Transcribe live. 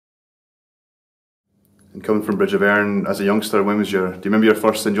And coming from Bridge of Erne as a youngster, do you remember your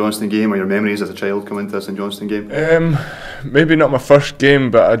first St Johnstone game or your memories as a child coming to a St Johnstone game? Maybe not my first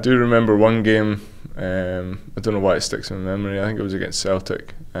game, but I do remember one game. I don't know why it sticks in my memory. I think it was against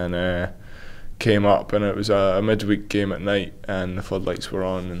Celtic, and came up, and it was a midweek game at night, and the floodlights were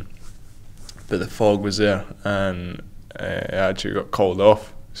on, but the fog was there, and I actually got called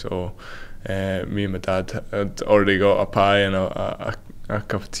off. So me and my dad had already got a pie and a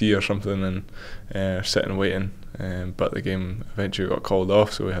cup of tea or something, and sitting waiting. But the game eventually got called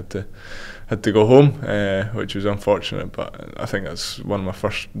off, so we had to go home, which was unfortunate. But I think that's one of my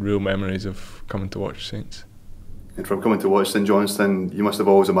first real memories of coming to watch Saints. And from coming to watch St Johnstone, you must have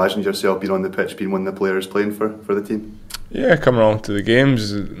always imagined yourself being on the pitch, being one of the players playing for the team. Yeah, coming along to the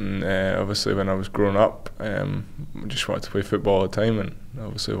games, and obviously when I was growing up, I just wanted to play football all the time, and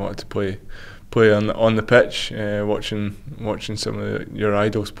obviously wanted to play on the pitch. Watching some of your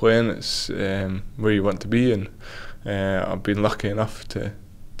idols playing, it's where you want to be, and I've been lucky enough to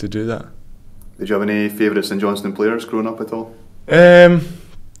do that. Did you have any favourite St Johnstone players growing up at all?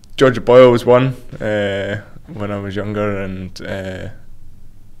 George Boyle was one when I was younger, and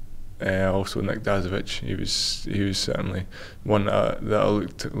also Nick Dazovic. He was certainly one that I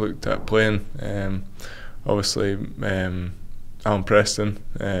looked at playing. Obviously, Alan Preston,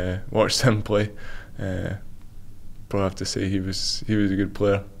 watched him play. Probably have to say he was a good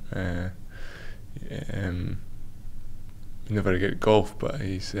player. Never very good at golf, but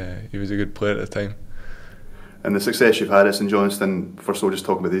he was a good player at the time. And the success you've had at St Johnstone, first of all, just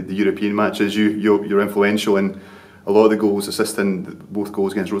talking about the European matches, you're influential in a lot of the goals, assisting both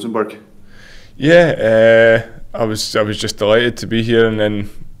goals against Rosenborg. Yeah, I was just delighted to be here, and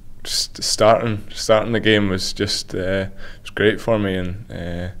then just starting the game was just was great for me, and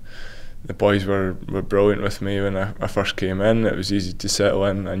the boys were brilliant with me when I first came in. It was easy to settle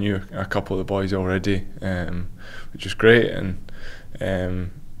in. I knew a couple of the boys already, which was great, and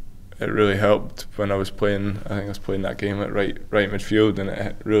it really helped when I was playing. I think I was playing that game at right midfield, and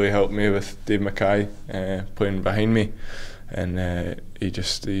it really helped me with Dave Mackay playing behind me, and he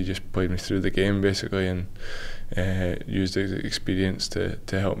just played me through the game basically, and used his experience to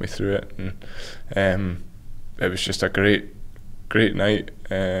help me through it, and it was just a great night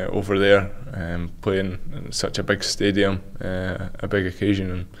over there, playing in such a big stadium, a big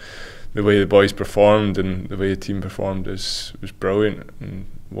occasion, and the way the boys performed and the way the team performed was brilliant, and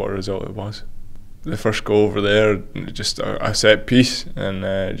what a result it was. The first goal over there, just a set piece,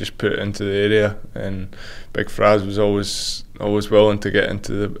 and just put it into the area, and Big Fraz was always willing to get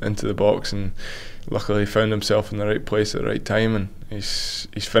into the box, and luckily found himself in the right place at the right time, and he's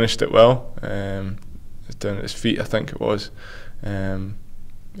finished it well. Down at his feet, I think it was.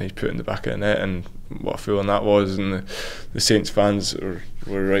 He's put it in the back of the net, and what a feeling that was, and the Saints fans were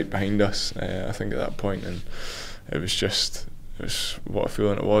right behind us, I think, at that point, and it was what a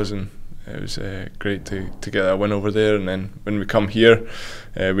feeling it was, and it was great to get that win over there. And then when we come here,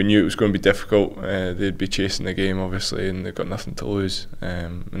 we knew it was going to be difficult. They'd be chasing the game obviously, and they've got nothing to lose,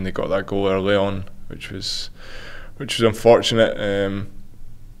 and they got that goal early on, which was unfortunate,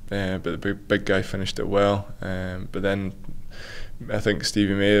 but the big guy finished it well, but then I think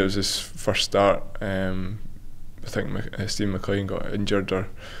Stevie May, it was his first start. I think Stephen McLean got injured, or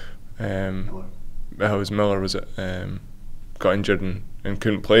it was Miller, was it? Got injured and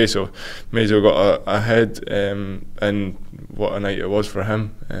couldn't play, so Mazo got ahead, and what a night it was for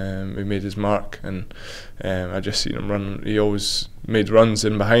him. He made his mark, and I just seen him run. He always made runs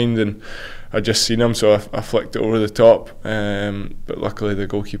in behind, and I just seen him, so I flicked it over the top, but luckily the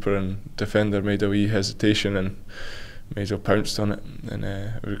goalkeeper and defender made a wee hesitation, and Mazo pounced on it, and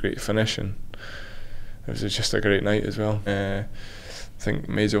it was a great finish, and it was just a great night as well. I think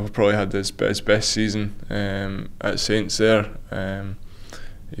Mazo probably had his best season at Saints there.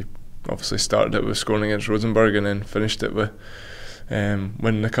 He obviously started it with scoring against Rosenborg, and then finished it with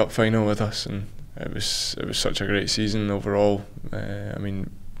winning the cup final with us, and it was such a great season overall. I mean,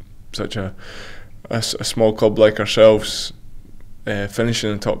 such a small club like ourselves,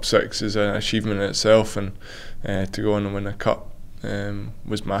 finishing in the top 6 is an achievement in itself, and to go on and win a cup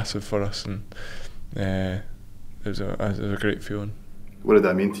was massive for us, and it was a great feeling. What did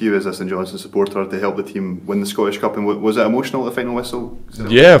that mean to you as a St Johnstone supporter to help the team win the Scottish Cup, and was it emotional at the final whistle?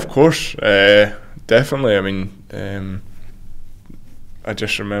 Yeah, of course, definitely. I mean, I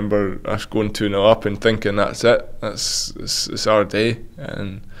just remember us going 2-0 up and thinking that's it, it's our day,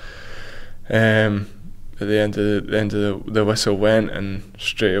 and at the end of the whistle went, and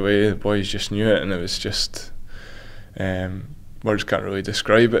straight away the boys just knew it, and it was just words can't really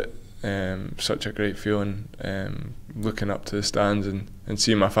describe it. such a great feeling, looking up to the stands and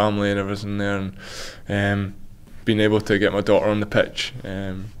seeing my family and everything there, and being able to get my daughter on the pitch.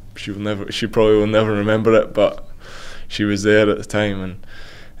 She probably will never remember it, but she was there at the time,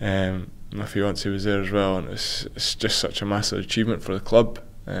 and my fiance was there as well, and it's just such a massive achievement for the club,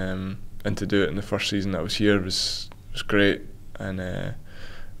 and to do it in the first season that I was here was great. And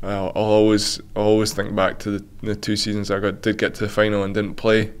I'll always think back to the 2 seasons I did get to the final and didn't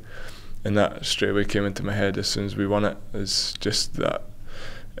play, and that straight away came into my head as soon as we won it. It's just that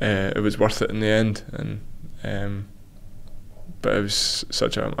it was worth it in the end, and but it was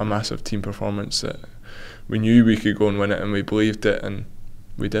such a massive team performance that we knew we could go and win it, and we believed it, and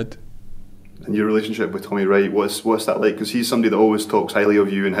we did. And your relationship with Tommy Wright, what's that like? Because he's somebody that always talks highly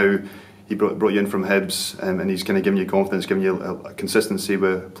of you and how he brought you in from Hibs, and he's kind of giving you confidence, giving you a consistency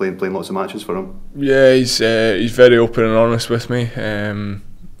with playing lots of matches for him. Yeah, he's very open and honest with me.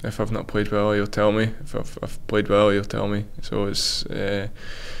 If I've not played well, he'll tell me. If I've played well, he'll tell me. So it's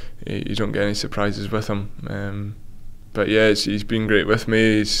you don't get any surprises with him. But yeah, he's been great with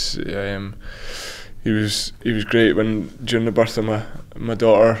me. He was great during the birth of my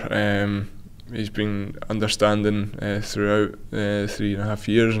daughter. He's been understanding throughout 3.5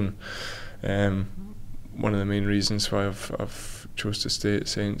 years, and one of the main reasons why I've chose to stay at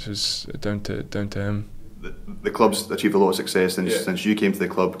Saints is down to him. The club's achieved a lot of success since you came to the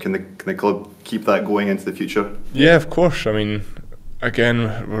club. Can the club keep that going into the future? Yeah, of course. I mean,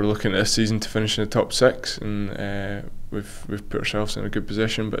 again, we're looking at this season to finish in the top 6, and we've put ourselves in a good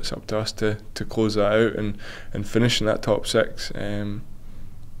position, but it's up to us to close that out and finish in that top 6.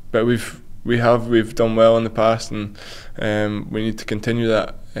 But we've done well in the past, and we need to continue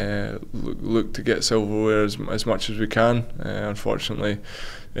that. Look to get silverware as much as we can. Unfortunately,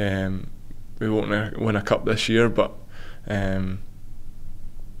 we won't win a cup this year, but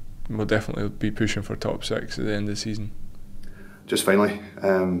we'll definitely be pushing for top 6 at the end of the season. Just finally,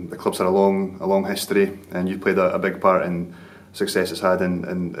 the club's had a long history, and you've played a big part in success it's had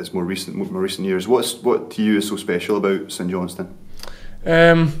in its more recent years. What to you is so special about St Johnstone?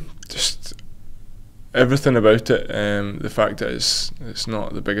 Just everything about it. The fact that it's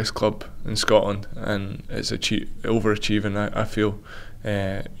not the biggest club in Scotland, and it's overachieving. I feel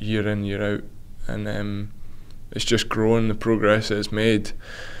year in, year out, and it's just growing. The progress that it's made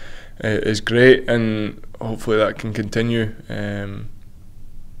is great, and hopefully that can continue. The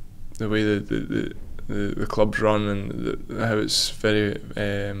way the club's run, and how it's very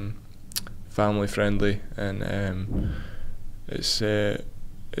family friendly, and it's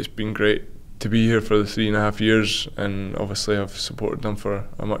been great to be here for the 3.5 years, and obviously I've supported them for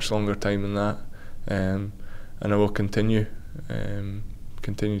a much longer time than that, and I will continue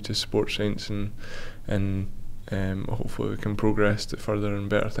to support Saints, and hopefully we can progress to further and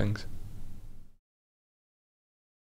better things.